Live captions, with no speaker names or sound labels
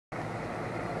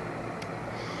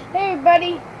Hey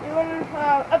everybody, doing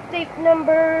update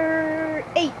number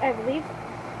 8, I believe.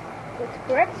 That's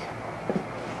correct.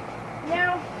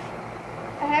 Now,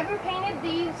 I haven't painted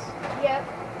these yet,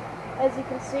 as you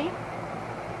can see.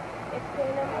 It's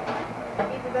clean up.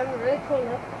 Either of them are really clean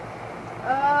up.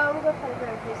 We'll go find a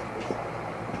better place for this.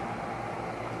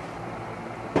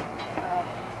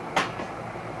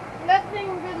 Nothing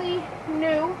really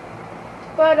new,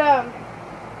 but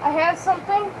I have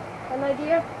something, an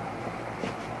idea.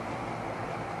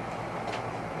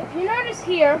 If you notice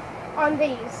here on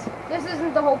these, this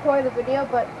isn't the whole point of the video,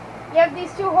 but you have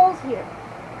these two holes here.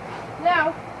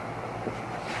 Now,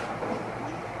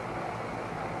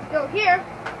 go here,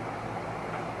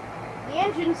 the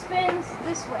engine spins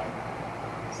this way.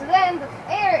 So then the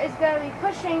air is going to be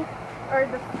pushing, or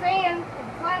the fan,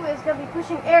 the flywheel is going to be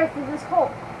pushing air through this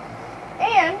hole.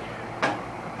 And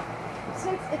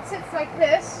since it sits like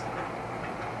this,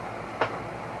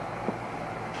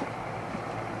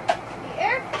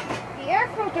 the air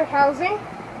filter housing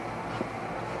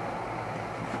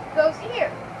goes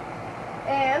here,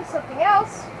 and something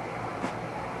else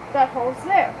that holds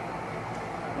there.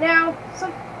 Now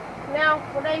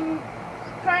what I'm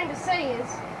trying to say is,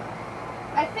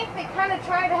 I think they kind of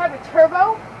try to have a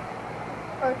turbo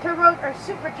or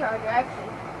supercharger actually.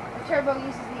 A turbo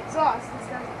uses the exhaust, this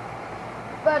doesn't.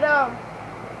 But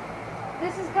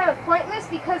this is kind of pointless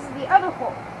because of the other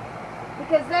hole.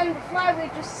 Because then the flywheel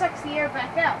just sucks the air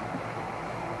back out.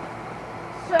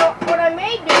 So what I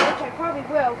may do, which I probably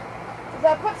will, is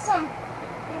I put some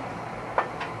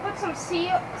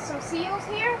seals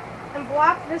here and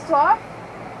block this off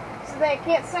so that it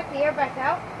can't suck the air back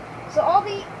out. So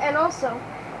and also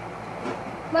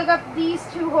plug up these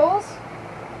two holes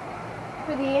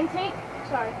for the intake.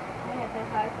 Sorry, I had that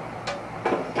high.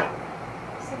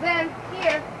 So then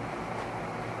here,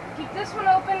 keep this one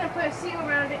open and put a seal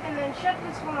around it, and then shut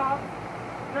this one off,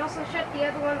 and also shut the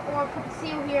other one, or put the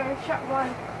seal here and shut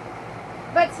one.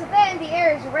 But so then the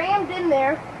air is rammed in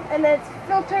there, and then it's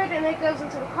filtered, and it goes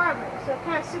into the carburetor, so it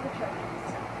kind of supercharges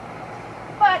itself.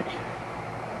 But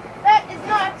that is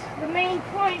not the main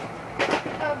point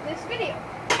of this video.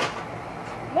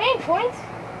 The main point is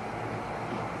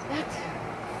that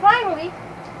finally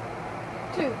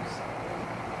tubes.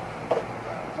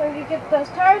 So I'm going to get those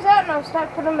tires out and I'll start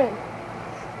putting them in.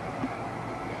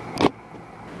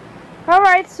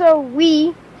 Alright, so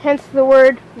we, hence the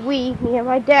word we, me and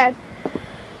my dad,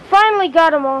 finally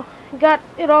got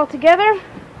it all together.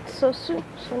 So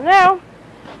now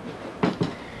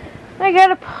I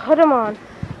gotta put them on.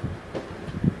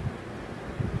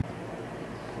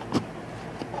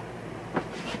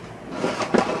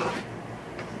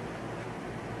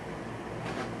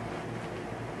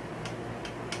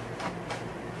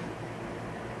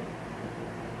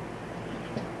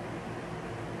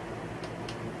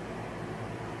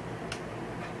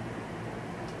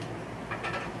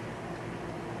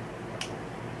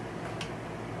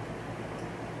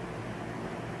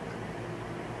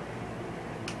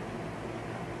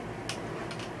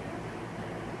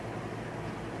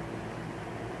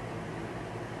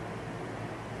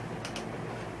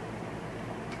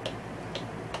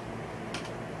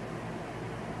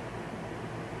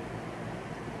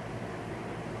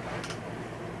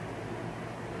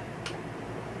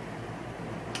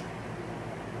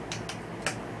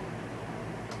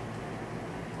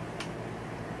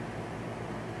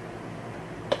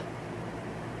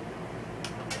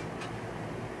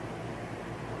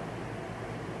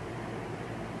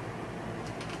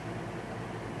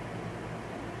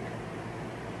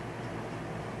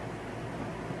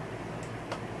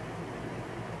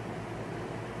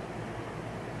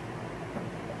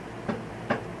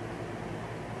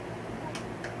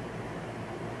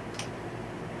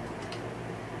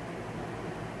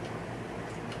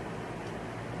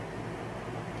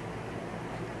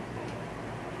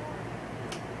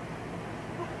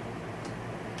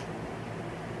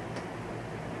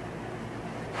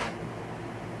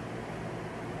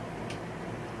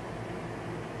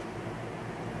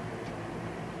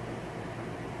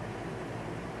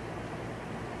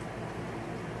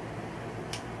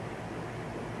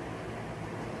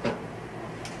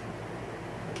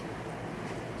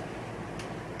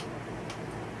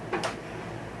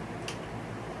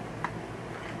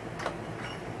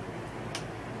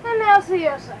 I'll see you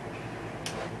outside.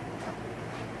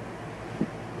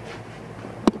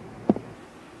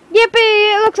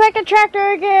 Yippee! It looks like a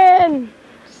tractor again!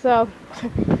 So,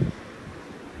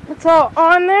 it's all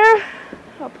on there.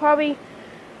 I'll probably,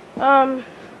 I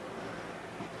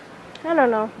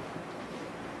don't know.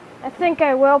 I think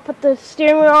I will put the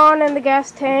steering wheel on and the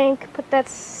gas tank, put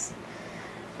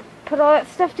put all that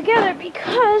stuff together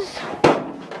because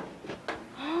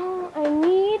all I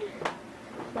need,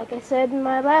 like I said in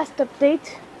my last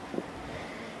update,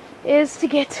 is to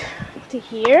get to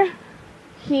here,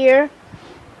 here,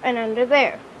 and under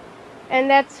there. And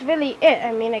that's really it.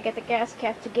 I mean, I get the gas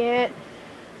cap to get.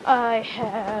 I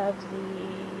have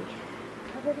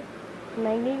the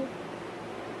magnet,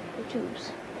 the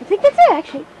tubes. I think that's it,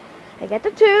 actually. I got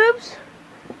the tubes.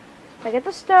 I got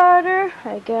the starter.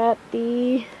 I got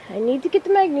the. I need to get the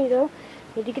magneto.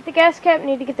 Need to get the gas cap.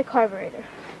 Need to get the carburetor.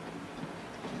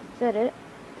 Is that it?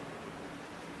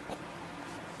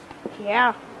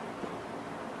 Yeah.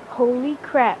 Holy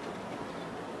crap.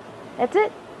 That's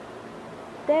it.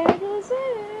 That is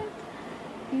it.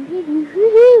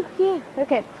 Yeah.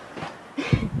 Okay.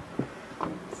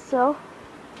 So,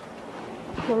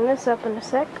 clean this up in a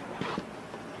sec.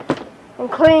 And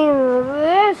clean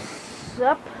this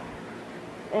up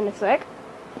in a sec.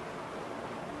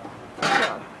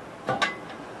 So,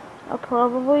 I'll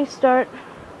probably start.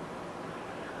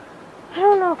 I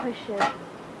don't know if I should.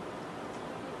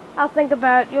 I'll think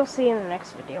about it. You'll see in the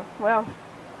next video. Well,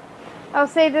 I'll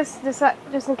say this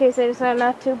just in case I decide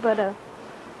not to, but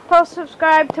post,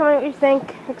 subscribe, tell me what you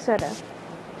think, etc.